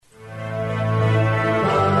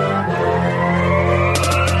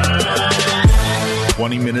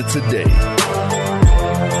20 minutes a day,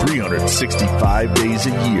 365 days a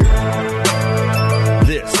year.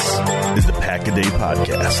 This is the Pack-A-Day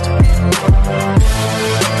Podcast.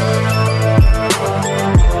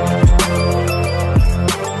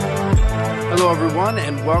 Hello, everyone,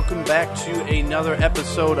 and welcome back to another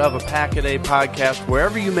episode of a Pack-A-Day Podcast.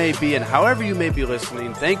 Wherever you may be and however you may be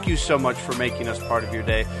listening, thank you so much for making us part of your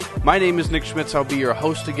day. My name is Nick Schmitz. I'll be your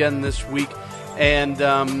host again this week. And,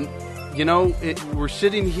 we're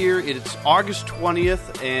sitting here. It's August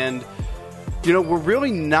 20th, and, we're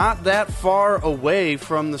really not that far away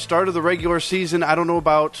from the start of the regular season. I don't know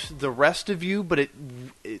about the rest of you, but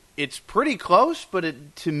it's pretty close,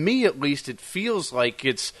 but to me at least, it feels like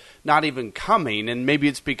it's not even coming, and maybe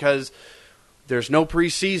it's because there's no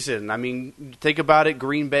preseason. I mean, think about it.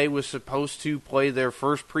 Green Bay was supposed to play their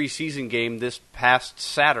first preseason game this past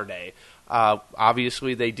Saturday.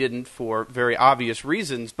 Obviously, they didn't for very obvious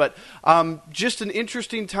reasons, but just an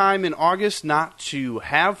interesting time in August not to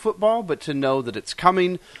have football, but to know that it's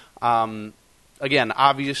coming. Again,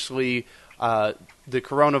 obviously, the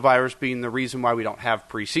coronavirus being the reason why we don't have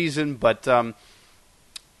preseason, but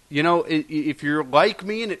if you're like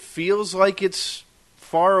me and it feels like it's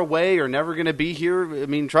far away or never going to be here, I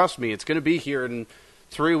mean, trust me, it's going to be here in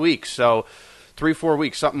 3 weeks, so 3-4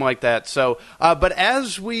 weeks, something like that. So, but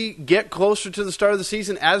as we get closer to the start of the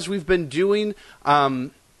season, as we've been doing,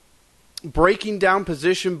 breaking down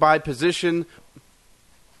position by position,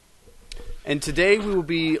 and today we will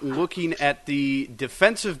be looking at the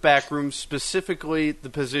defensive back room, specifically the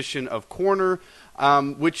position of corner,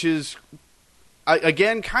 which is,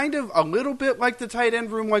 again, kind of a little bit like the tight end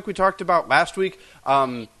room like we talked about last week.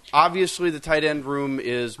 Obviously, the tight end room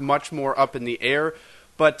is much more up in the air.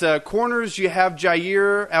 But corners, you have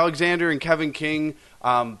Jair Alexander and Kevin King,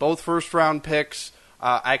 both first-round picks.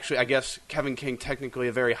 Actually, I guess Kevin King technically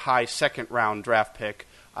a very high second-round draft pick.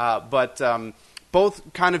 But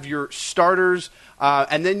both kind of your starters.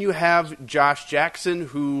 And then you have Josh Jackson,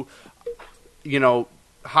 who,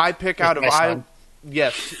 high pick out of Iowa.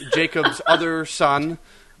 Yes, Jacob's other son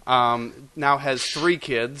now has 3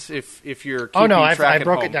 kids, if you're keeping track I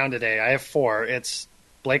broke home. it down today. I have 4. It's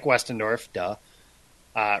Blake Westendorf, duh.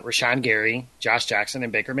 Rashawn Gary, Josh Jackson,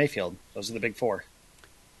 and Baker Mayfield. Those are the big 4.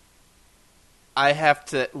 I have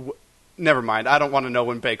to... Never mind. I don't want to know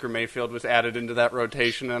when Baker Mayfield was added into that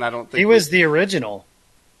rotation, and I don't think... He was the original.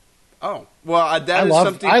 Oh. Well,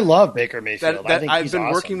 something... I love Baker Mayfield. I've been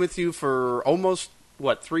working with you for almost,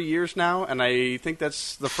 3 years now, and I think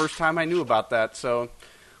that's the first time I knew about that, so...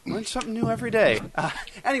 Learn something new every day.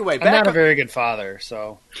 Anyway, I'm not a very good father,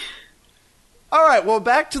 so... All right, well,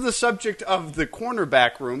 back to the subject of the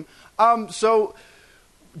cornerback room. So,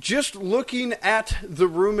 just looking at the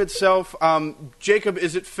room itself, Jacob,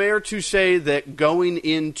 is it fair to say that going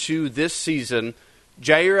into this season,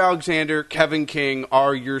 Jair Alexander, Kevin King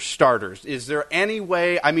are your starters? Is there any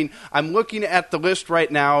way, I mean, I'm looking at the list right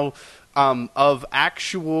now of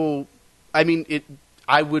actual,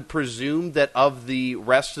 I would presume that of the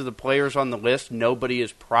rest of the players on the list, nobody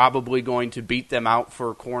is probably going to beat them out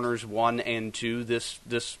for corners 1 and 2 this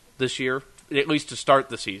year, at least to start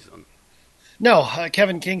the season. No,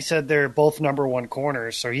 Kevin King said they're both number 1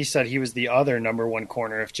 corners, so he said he was the other number 1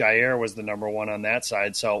 corner if Jair was the number 1 on that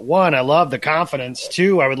side. So, 1, I love the confidence.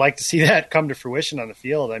 2, I would like to see that come to fruition on the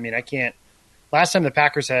field. I mean, last time the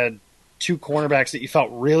Packers had 2 cornerbacks that you felt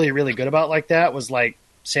really, really good about like that was like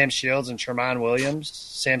Sam Shields and Tramon Williams.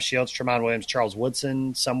 Sam Shields, Tramon Williams, Charles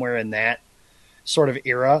Woodson, somewhere in that sort of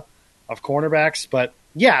era of cornerbacks. But,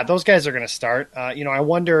 yeah, those guys are going to start. I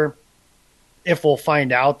wonder if we'll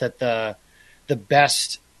find out that the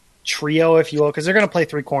best trio, if you will, because they're going to play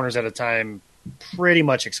 3 corners at a time pretty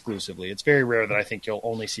much exclusively. It's very rare that I think you'll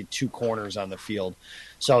only see 2 corners on the field.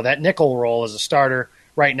 So that nickel role as a starter,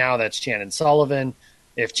 right now that's Chandon Sullivan.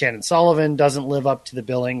 If Chandon Sullivan doesn't live up to the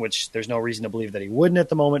billing, which there's no reason to believe that he wouldn't at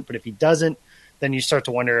the moment, but if he doesn't, then you start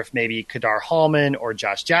to wonder if maybe Kadar Hallman or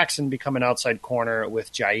Josh Jackson become an outside corner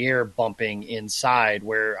with Jair bumping inside,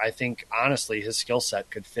 where I think, honestly, his skill set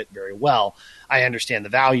could fit very well. I understand the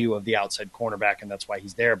value of the outside cornerback, and that's why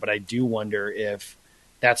he's there, but I do wonder if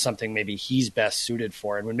that's something maybe he's best suited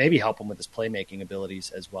for and would maybe help him with his playmaking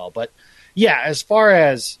abilities as well. But, yeah, as far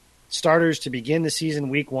as starters to begin the season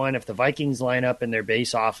week 1, if the Vikings line up in their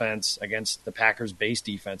base offense against the Packers' base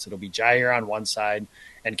defense, it'll be Jair on one side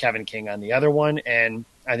and Kevin King on the other one. And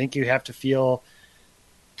I think you have to feel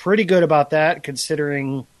pretty good about that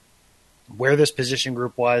considering where this position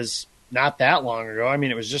group was not that long ago. I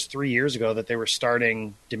mean, it was just 3 years ago that they were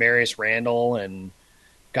starting Demarius Randall and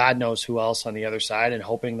God knows who else on the other side and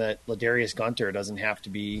hoping that Ladarius Gunter doesn't have to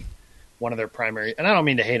be one of their primary, and I don't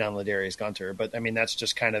mean to hate on Ladarius Gunter, but I mean, that's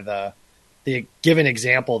just kind of the given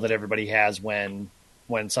example that everybody has when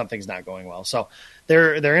something's not going well. So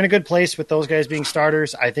they're in a good place with those guys being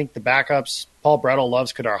starters. I think the backups, Paul Brettel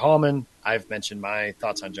loves Kadar Hallman. I've mentioned my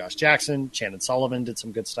thoughts on Josh Jackson. Shannon Sullivan did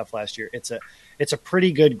some good stuff last year. It's a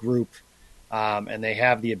pretty good group, and they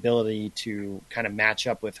have the ability to kind of match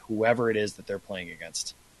up with whoever it is that they're playing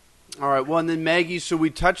against. All right, well, and then Maggie, so we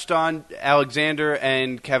touched on Alexander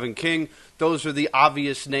and Kevin King. Those are the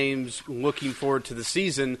obvious names looking forward to the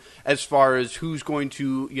season as far as who's going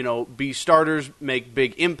to, be starters, make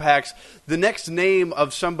big impacts. The next name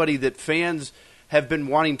of somebody that fans have been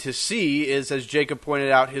wanting to see is, as Jacob pointed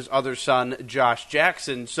out, his other son, Josh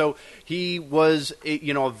Jackson. So he was,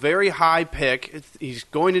 a very high pick. He's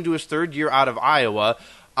going into his third year out of Iowa.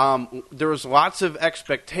 There was lots of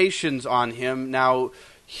expectations on him. Now,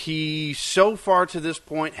 he, so far to this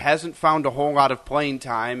point, hasn't found a whole lot of playing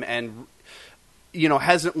time and,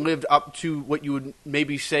 hasn't lived up to what you would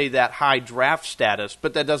maybe say that high draft status.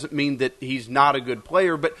 But that doesn't mean that he's not a good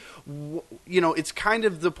player. But, it's kind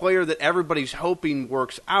of the player that everybody's hoping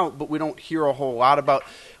works out, but we don't hear a whole lot about.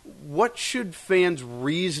 What should fans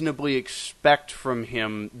reasonably expect from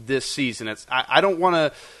him this season? I don't want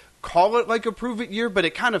to call it like a prove-it year, but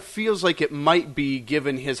it kind of feels like it might be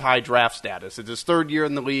given his high draft status. It's his third year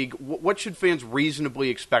in the league. What should fans reasonably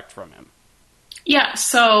expect from him? Yeah,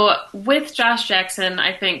 so with Josh Jackson,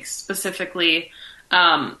 I think specifically,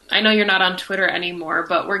 I know you're not on Twitter anymore,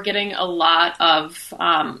 but we're getting a lot of,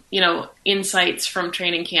 insights from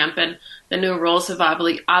training camp, and the new rules have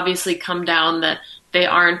obviously come down that they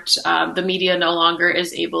aren't, the media no longer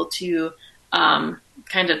is able to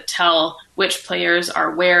kind of tell which players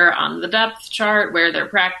are where on the depth chart, where they're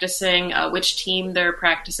practicing, which team they're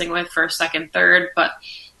practicing with first, second, third, but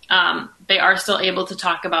they are still able to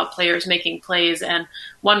talk about players making plays. And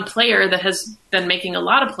one player that has been making a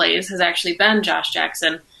lot of plays has actually been Josh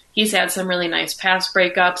Jackson. He's had some really nice pass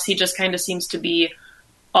breakups. He just kind of seems to be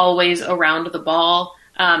always around the ball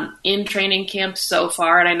in training camp so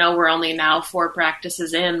far. And I know we're only now 4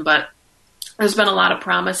 practices in, but there's been a lot of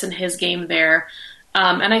promise in his game there.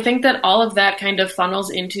 And I think that all of that kind of funnels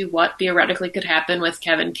into what theoretically could happen with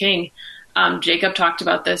Kevin King. Jacob talked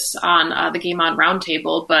about this on the Game On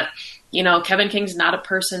Roundtable, but, Kevin King's not a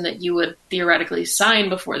person that you would theoretically sign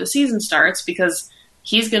before the season starts because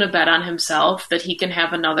he's going to bet on himself that he can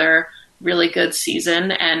have another really good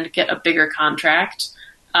season and get a bigger contract.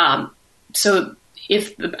 So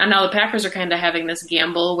now the Packers are kind of having this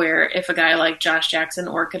gamble where if a guy like Josh Jackson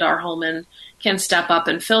or Kadar Hallman can step up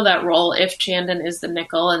and fill that role, if Chandon is the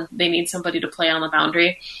nickel and they need somebody to play on the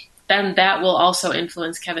boundary, then that will also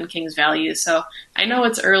influence Kevin King's value. So I know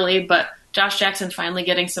it's early, but Josh Jackson finally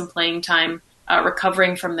getting some playing time,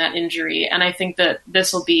 recovering from that injury. And I think that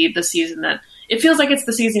this will be the season that it feels like it's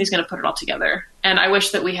the season he's going to put it all together. And I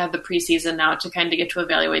wish that we had the preseason now to kind of get to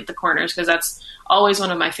evaluate the corners, because that's always one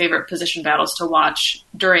of my favorite position battles to watch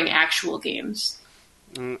during actual games.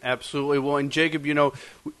 Absolutely. Well, and Jacob,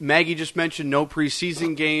 Maggie just mentioned no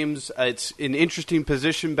preseason games. It's an interesting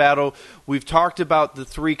position battle. We've talked about the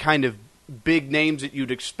 3 kind of big names that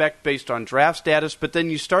you'd expect based on draft status, but then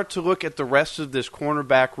you start to look at the rest of this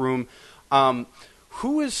cornerback room.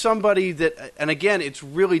 Who is somebody that, and again, it's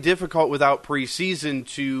really difficult without preseason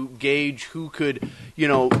to gauge who could,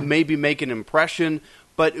 maybe make an impression,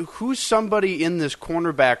 but who's somebody in this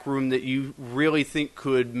cornerback room that you really think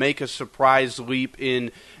could make a surprise leap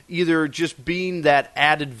in either just being that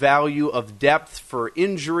added value of depth for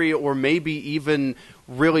injury or maybe even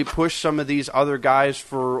really push some of these other guys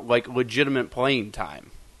for like legitimate playing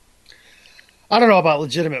time? I don't know about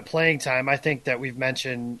legitimate playing time. I think that we've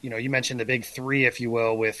mentioned, you mentioned the big 3, if you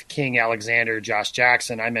will, with King, Alexander, Josh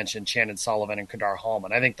Jackson. I mentioned Shannon Sullivan and Kadar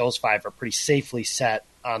Hallman. I think those 5 are pretty safely set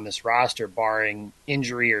on this roster, barring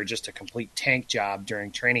injury or just a complete tank job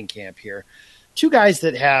during training camp here. 2 guys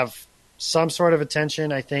that have some sort of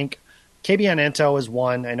attention, I think. Kabion Ento is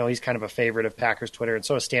one. I know he's kind of a favorite of Packers Twitter, and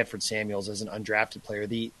so is Stanford Samuels as an undrafted player.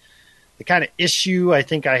 The kind of issue I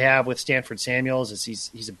think I have with Stanford Samuels is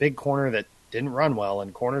he's a big corner that didn't run well,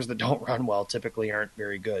 and corners that don't run well typically aren't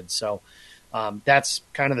very good. So that's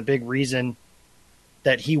kind of the big reason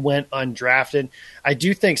that he went undrafted. I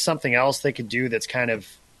do think something else they could do that's kind of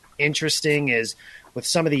interesting is with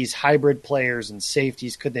some of these hybrid players and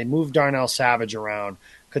safeties, could they move Darnell Savage around?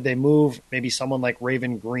 Could they move maybe someone like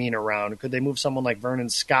Raven Green around? Could they move someone like Vernon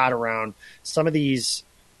Scott around? Some of these,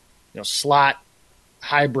 slot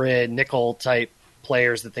hybrid nickel type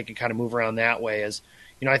players that they could kind of move around that way.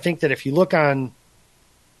 I think that if you look on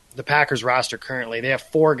the Packers roster currently, they have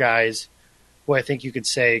 4 guys who I think you could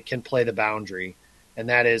say can play the boundary. And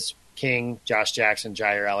that is King, Josh Jackson,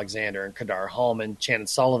 Jair Alexander, and Kadar Hallman. Shannon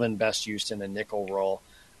Sullivan best used in a nickel role.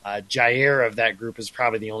 Jair of that group is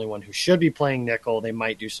probably the only one who should be playing nickel. They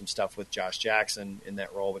might do some stuff with Josh Jackson in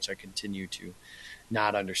that role, which I continue to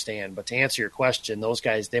not understand. But to answer your question, those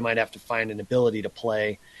guys, they might have to find an ability to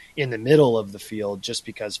play in the middle of the field, just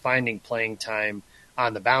because finding playing time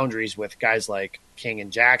on the boundaries with guys like King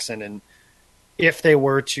and Jackson, and if they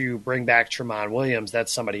were to bring back Tramon Williams,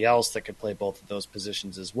 that's somebody else that could play both of those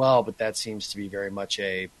positions as well. But that seems to be very much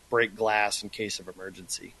a break glass in case of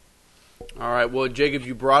emergency. All right. Well, Jacob,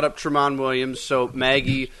 you brought up Tramon Williams. So,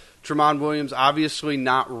 Maggie, Tramon Williams obviously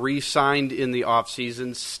not re-signed in the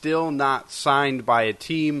offseason, still not signed by a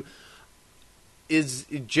team. Is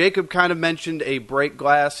Jacob kind of mentioned a break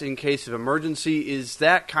glass in case of emergency? Is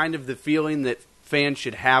that kind of the feeling that fans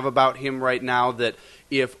should have about him right now, that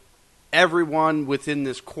if everyone within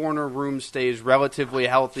this corner room stays relatively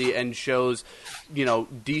healthy and shows,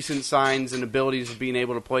 decent signs and abilities of being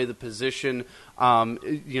able to play the position,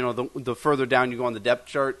 the further down you go on the depth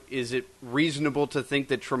chart, is it reasonable to think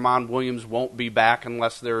that Tramon Williams won't be back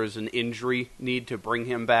unless there is an injury need to bring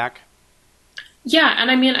him back? Yeah, and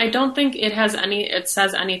I don't think it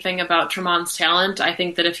says anything about Tramon's talent. I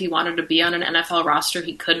think that if he wanted to be on an NFL roster,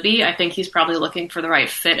 he could be. I think he's probably looking for the right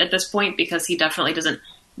fit at this point, because he definitely doesn't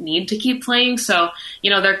need to keep playing. So,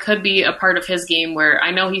 there could be a part of his game where I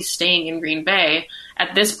know he's staying in Green Bay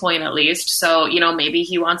at this point, at least. So, maybe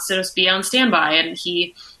he wants to just be on standby, and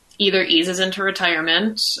he either eases into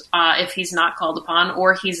retirement if he's not called upon,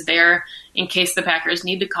 or he's there in case the Packers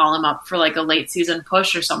need to call him up for like a late season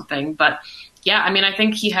push or something. But yeah, I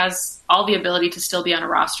think he has all the ability to still be on a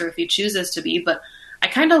roster if he chooses to be, but I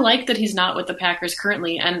kind of like that he's not with the Packers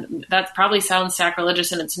currently, and that probably sounds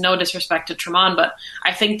sacrilegious, and it's no disrespect to Tramon, but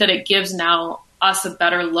I think that it gives now us a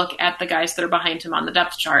better look at the guys that are behind him on the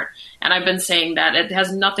depth chart. And I've been saying that it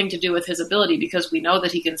has nothing to do with his ability, because we know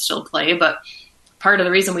that he can still play, but part of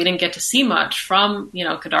the reason we didn't get to see much from,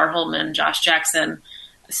 Kadar Hallman, Josh Jackson,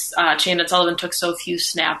 Shannon Sullivan took so few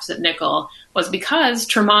snaps at nickel was because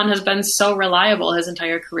Tramon has been so reliable his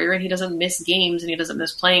entire career, and he doesn't miss games and he doesn't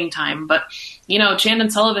miss playing time. But, Shannon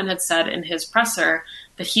Sullivan had said in his presser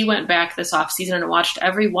that he went back this offseason and watched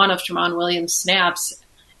every one of Tramon Williams' snaps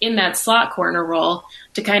in that slot corner role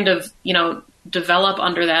to kind of, develop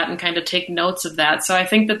under that and kind of take notes of that. So I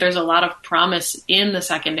think that there's a lot of promise in the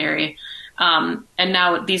secondary. And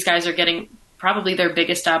now these guys are getting probably their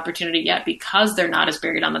biggest opportunity yet, because they're not as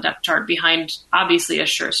buried on the depth chart behind, obviously, a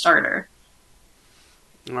sure starter.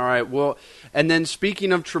 All right, well, and then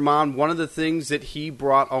speaking of Tramon, one of the things that he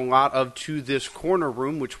brought a lot of to this corner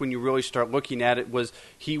room, which when you really start looking at it, was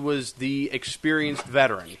he was the experienced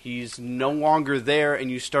veteran. He's no longer there,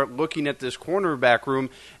 and you start looking at this cornerback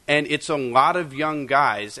room, and it's a lot of young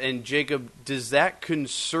guys. And Jacob, does that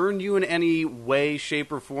concern you in any way,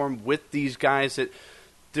 shape, or form with these guys that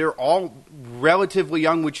they're all relatively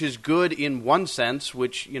young, which is good in one sense,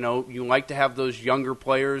 which, you like to have those younger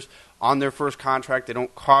players on their first contract. They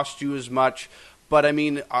don't cost you as much. But,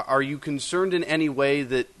 are you concerned in any way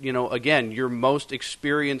that, again, your most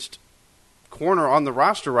experienced corner on the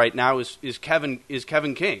roster right now is Kevin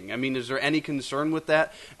King? Is there any concern with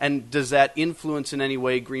that? And does that influence in any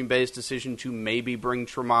way Green Bay's decision to maybe bring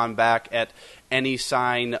Tramon back at any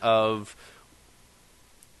sign of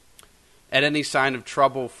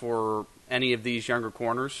trouble for any of these younger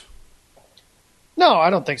corners? No, I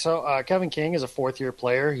don't think so. Kevin King is a fourth-year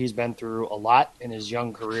player. He's been through a lot in his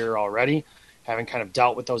young career already, having kind of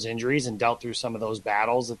dealt with those injuries and dealt through some of those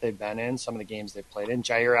battles that they've been in, some of the games they've played in.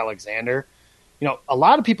 Jair Alexander, a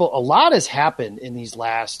lot has happened in these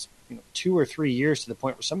last 2 or 3 years, to the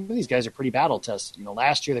point where some of these guys are pretty battle tested.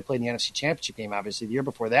 Last year they played in the NFC Championship game, obviously. The year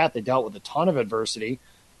before that, they dealt with a ton of adversity,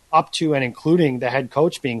 up to and including the head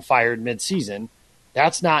coach being fired midseason.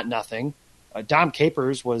 That's not nothing. Dom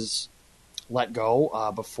Capers was let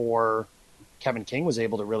go before Kevin King was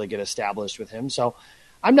able to really get established with him. So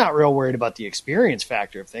I'm not real worried about the experience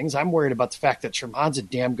factor of things. I'm worried about the fact that Tramon's a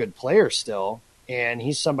damn good player still, and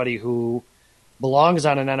he's somebody who belongs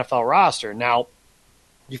on an NFL roster. Now,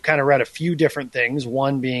 you've kind of read a few different things,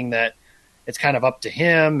 one being that it's kind of up to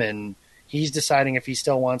him and he's deciding if he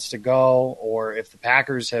still wants to go, or if the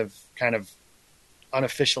Packers have kind of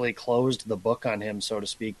unofficially closed the book on him, so to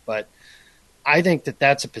speak. But I think that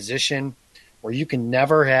that's a position where you can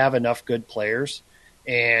never have enough good players.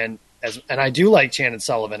 And I do like Shannon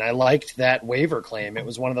Sullivan. I liked that waiver claim. It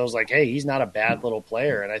was one of those like, hey, he's not a bad little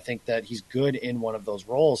player. And I think that he's good in one of those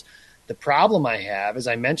roles. The problem I have is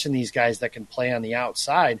I mentioned these guys that can play on the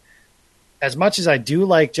outside. As much as I do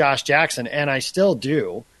like Josh Jackson, and I still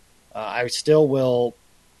do, I still will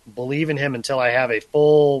believe in him until I have a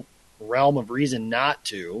full realm of reason not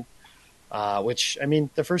to, which, I mean,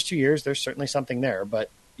 the first 2 years, there's certainly something there, but,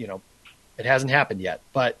 it hasn't happened yet.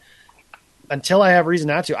 But until I have reason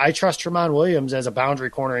not to, I trust Tramon Williams as a boundary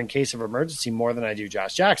corner in case of emergency more than I do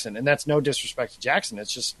Josh Jackson. And that's no disrespect to Jackson.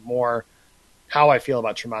 It's just more how I feel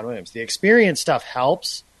about Tramon Williams. The experience stuff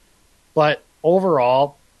helps, but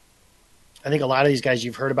overall, I think a lot of these guys,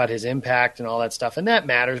 you've heard about his impact and all that stuff, and that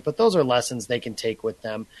matters, but those are lessons they can take with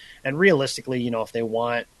them. And realistically, if they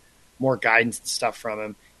want more guidance and stuff from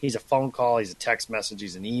him, he's a phone call, he's a text message,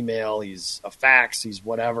 he's an email, he's a fax, he's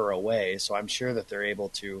whatever away. So I'm sure that they're able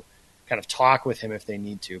to kind of talk with him if they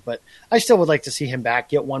need to. But I still would like to see him back,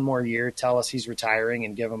 get one more year, tell us he's retiring,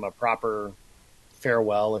 and give him a proper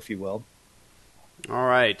farewell, if you will. All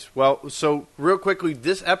right. Well, so real quickly,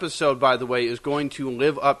 this episode, by the way, is going to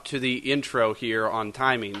live up to the intro here on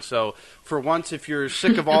timing. So for once, if you're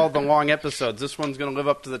sick of all the long episodes, this one's going to live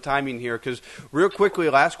up to the timing here. Because real quickly,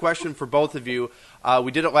 last question for both of you.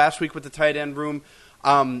 We did it last week with the tight end room.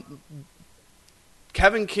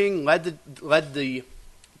 Kevin King led the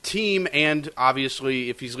team, and obviously,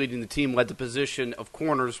 if he's leading the team, led the position of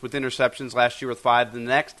corners with interceptions last year with 5. The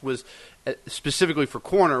next was, specifically for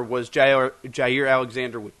corner, was Jair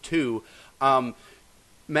Alexander with 2.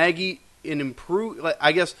 Maggie,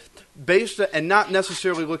 I guess, based and not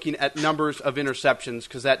necessarily looking at numbers of interceptions,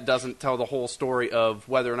 because that doesn't tell the whole story of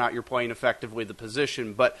whether or not you're playing effectively the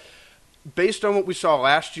position, but based on what we saw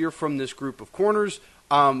last year from this group of corners,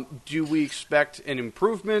 do we expect an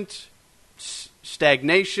improvement,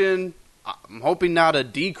 stagnation? I'm hoping not a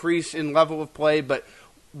decrease in level of play, but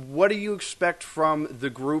what do you expect from the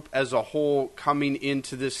group as a whole coming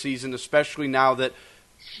into this season, especially now that,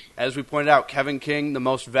 as we pointed out, Kevin King, the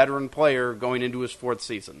most veteran player, going into his 4th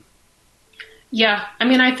season? Yeah, I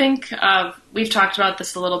mean, I think we've talked about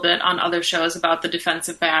this a little bit on other shows about the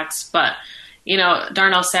defensive backs, but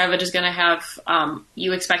Darnell Savage is going to have,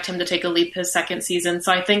 you expect him to take a leap his 2nd season.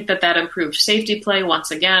 So I think that improved safety play, once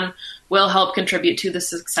again, will help contribute to the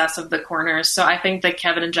success of the corners. So I think that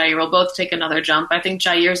Kevin and Jair will both take another jump. I think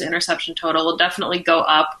Jair's interception total will definitely go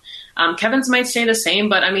up. Kevin's might stay the same,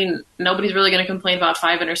 but I mean, nobody's really going to complain about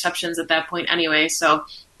 5 interceptions at that point anyway. So,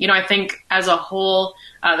 I think as a whole,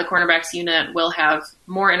 the cornerbacks unit will have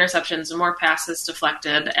more interceptions and more passes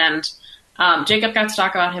deflected. And Jacob got to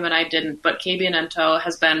talk about him and I didn't, but KB Anento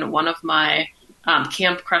has been one of my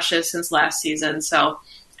camp crushes since last season. So,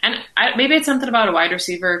 and maybe it's something about a wide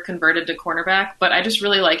receiver converted to cornerback, but I just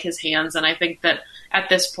really like his hands. And I think that at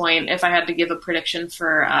this point, if I had to give a prediction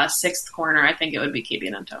for 6th corner, I think it would be KB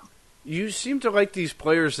Anento. You seem to like these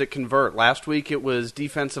players that convert. Last week it was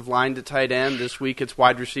defensive line to tight end. This week it's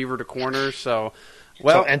wide receiver to corner. So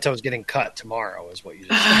Ento's getting cut tomorrow is what you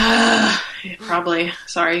just said. Probably.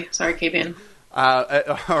 Sorry, KB. All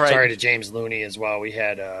right. Sorry to James Looney as well. We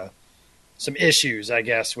had some issues, I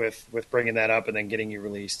guess, with bringing that up and then getting you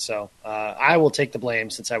released. So I will take the blame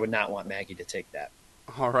since I would not want Maggie to take that.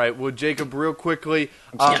 All right. Well, Jacob, real quickly,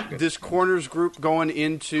 this corners group going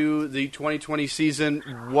into the 2020 season,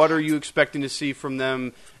 what are you expecting to see from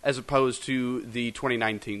them as opposed to the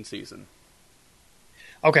 2019 season?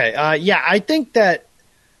 Okay. I think that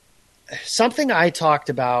something I talked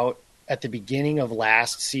about at the beginning of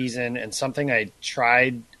last season and something I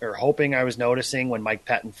tried or hoping I was noticing when Mike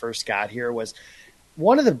Pettin first got here was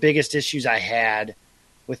one of the biggest issues I had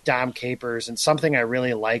with Dom Capers, and something I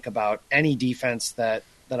really like about any defense that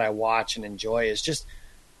I watch and enjoy, is just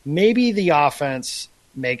maybe the offense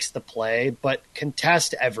makes the play, but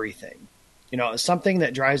contest everything. Something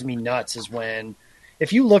that drives me nuts is when,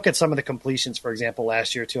 if you look at some of the completions, for example,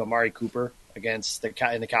 last year to Amari Cooper against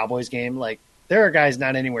in the Cowboys game, like there are guys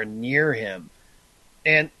not anywhere near him.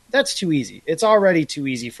 And that's too easy. It's already too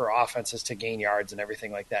easy for offenses to gain yards and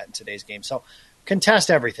everything like that in today's game. So contest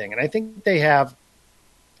everything. And I think they have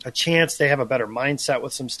a chance. They have a better mindset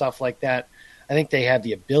with some stuff like that. I think they have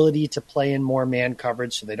the ability to play in more man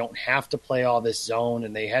coverage, so they don't have to play all this zone,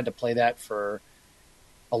 and they had to play that for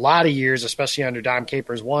a lot of years, especially under Dom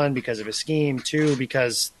Capers, 1, because of his scheme, 2,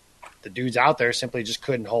 because the dudes out there simply just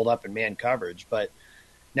couldn't hold up in man coverage. But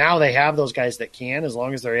now they have those guys that can, as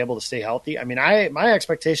long as they're able to stay healthy. I mean, my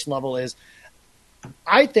expectation level is,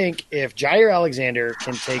 I think if Jair Alexander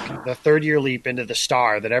can take the 3rd-year leap into the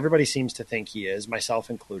star that everybody seems to think he is,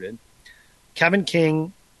 myself included, Kevin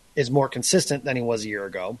King is more consistent than he was a year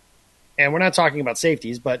ago. And we're not talking about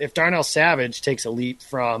safeties, but if Darnell Savage takes a leap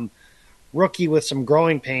from rookie with some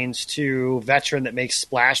growing pains to veteran that makes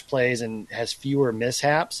splash plays and has fewer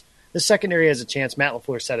mishaps, the secondary has a chance, Matt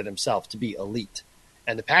LaFleur said it himself, to be elite.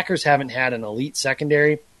 And the Packers haven't had an elite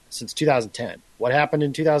secondary since 2010. What happened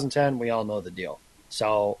in 2010? We all know the deal.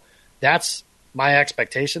 So that's my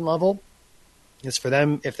expectation level is for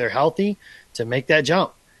them, if they're healthy, to make that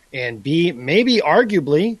jump and be maybe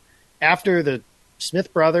arguably after the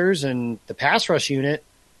Smith brothers and the pass rush unit,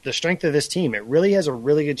 the strength of this team. It really has a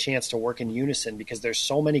really good chance to work in unison because there's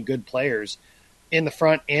so many good players in the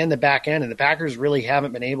front and the back end, and the Packers really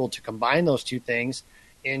haven't been able to combine those two things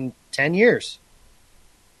in 10 years.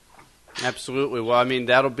 Absolutely. Well, I mean,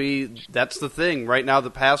 that's the thing. Right now, the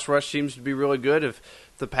pass rush seems to be really good. If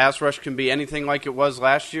the pass rush can be anything like it was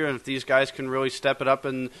last year, and if these guys can really step it up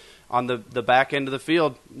on the back end of the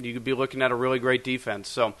field, you could be looking at a really great defense.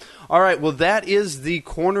 So, all right, well, that is the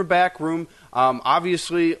cornerback room.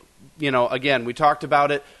 Obviously, again, we talked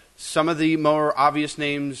about it. Some of the more obvious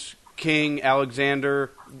names, King,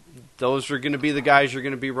 Alexander, those are going to be the guys you're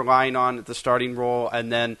going to be relying on at the starting role.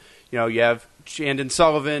 And then, you have Chandon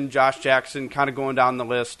Sullivan, Josh Jackson kind of going down the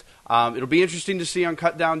list. It'll be interesting to see on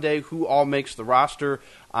cut down day who all makes the roster.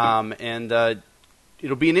 And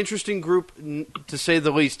it'll be an interesting group, to say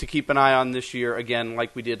the least, to keep an eye on this year, again,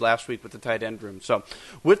 like we did last week with the tight end room. So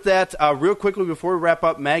with that, real quickly before we wrap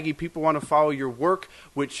up, Maggie, people want to follow your work,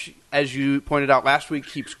 which, as you pointed out last week,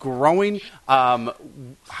 keeps growing.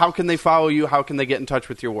 How can they follow you? How can they get in touch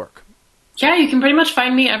with your work? Yeah, you can pretty much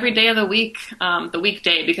find me every day of the week, the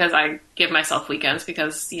weekday, because I give myself weekends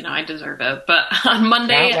because, I deserve it. But on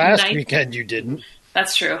Monday Not last night, weekend you didn't.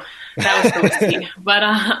 That's true. That was the whiskey. But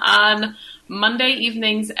on Monday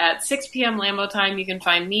evenings at 6 p.m. Lambeau time, you can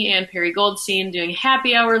find me and Perry Goldstein doing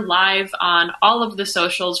happy hour live on all of the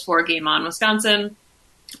socials for Game On Wisconsin.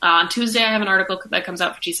 On Tuesday, I have an article that comes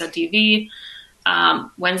out for She Said TV.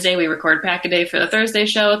 Wednesday, we record Pack a Day for the Thursday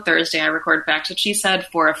show. Thursday, I record Facts What She Said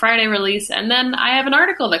for a Friday release. And then I have an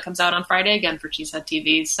article that comes out on Friday again for She Said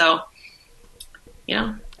TV. So,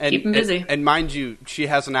 keep them busy. And mind you, she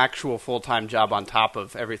has an actual full-time job on top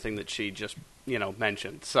of everything that she just,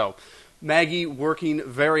 mentioned. So, Maggie working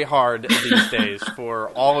very hard these days for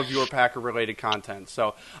all of your Packer-related content.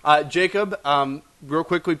 So, Jacob, real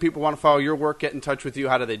quickly, people want to follow your work, get in touch with you.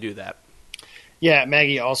 How do they do that? Yeah,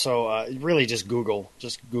 Maggie, also really just Google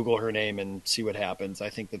her name and see what happens. I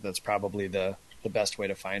think that's probably the best way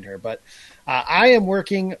to find her. But I am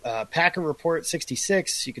working Packer Report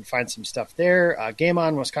 66. You can find some stuff there. Game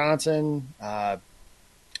On Wisconsin, a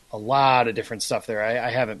lot of different stuff there. I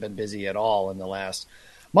haven't been busy at all in the last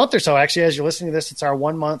month or so. Actually, as you're listening to this, it's our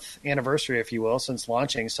 1 month anniversary, if you will, since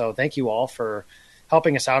launching. So thank you all for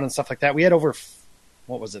helping us out and stuff like that. We had over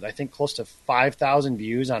I think close to 5,000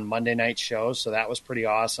 views on Monday night shows, so that was pretty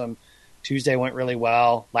awesome. Tuesday went really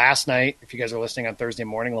well. Last night, if you guys are listening on Thursday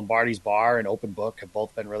morning, Lombardi's Bar and Open Book have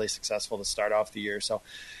both been really successful to start off the year. So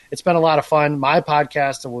it's been a lot of fun. My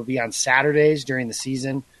podcast will be on Saturdays during the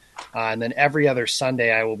season, and then every other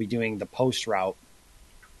Sunday I will be doing the post route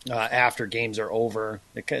after games are over.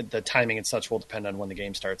 The timing and such will depend on when the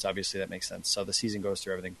game starts. Obviously, that makes sense. So the season goes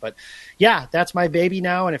through everything. But, yeah, that's my baby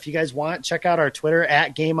now. And if you guys want, check out our Twitter,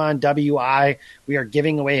 @GameOnWI. We are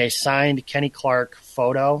giving away a signed Kenny Clark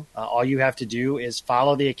photo. All you have to do is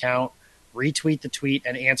follow the account, retweet the tweet,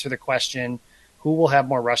 and answer the question, who will have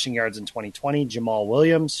more rushing yards in 2020, Jamal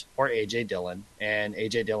Williams or A.J. Dillon? And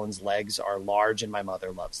A.J. Dillon's legs are large, and my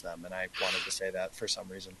mother loves them. And I wanted to say that for some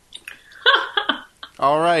reason.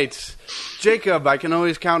 All right. Jacob, I can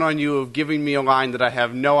always count on you of giving me a line that I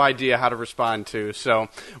have no idea how to respond to. So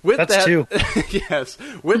with That's two. Yes.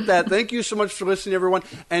 With that, thank you so much for listening, everyone.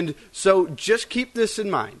 And so just keep this in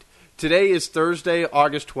mind. Today is Thursday,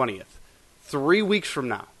 August 20th. 3 weeks from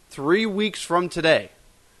now, 3 weeks from today,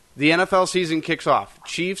 the NFL season kicks off.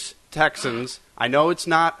 Chiefs, Texans. I know it's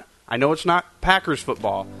not Packers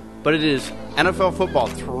football, but it is NFL football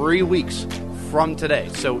 3 weeks from today.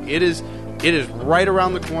 So it is right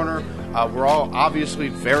around the corner. We're all obviously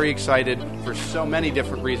very excited for so many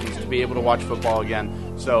different reasons to be able to watch football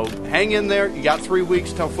again. So hang in there. You got 3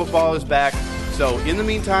 weeks till football is back. So in the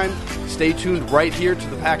meantime, stay tuned right here to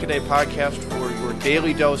the Pack a Day podcast for your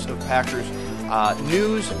daily dose of Packers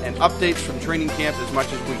news and updates from training camp as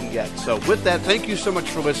much as we can get. So with that, thank you so much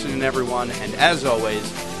for listening, everyone. And as always,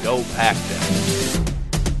 go Pack Day.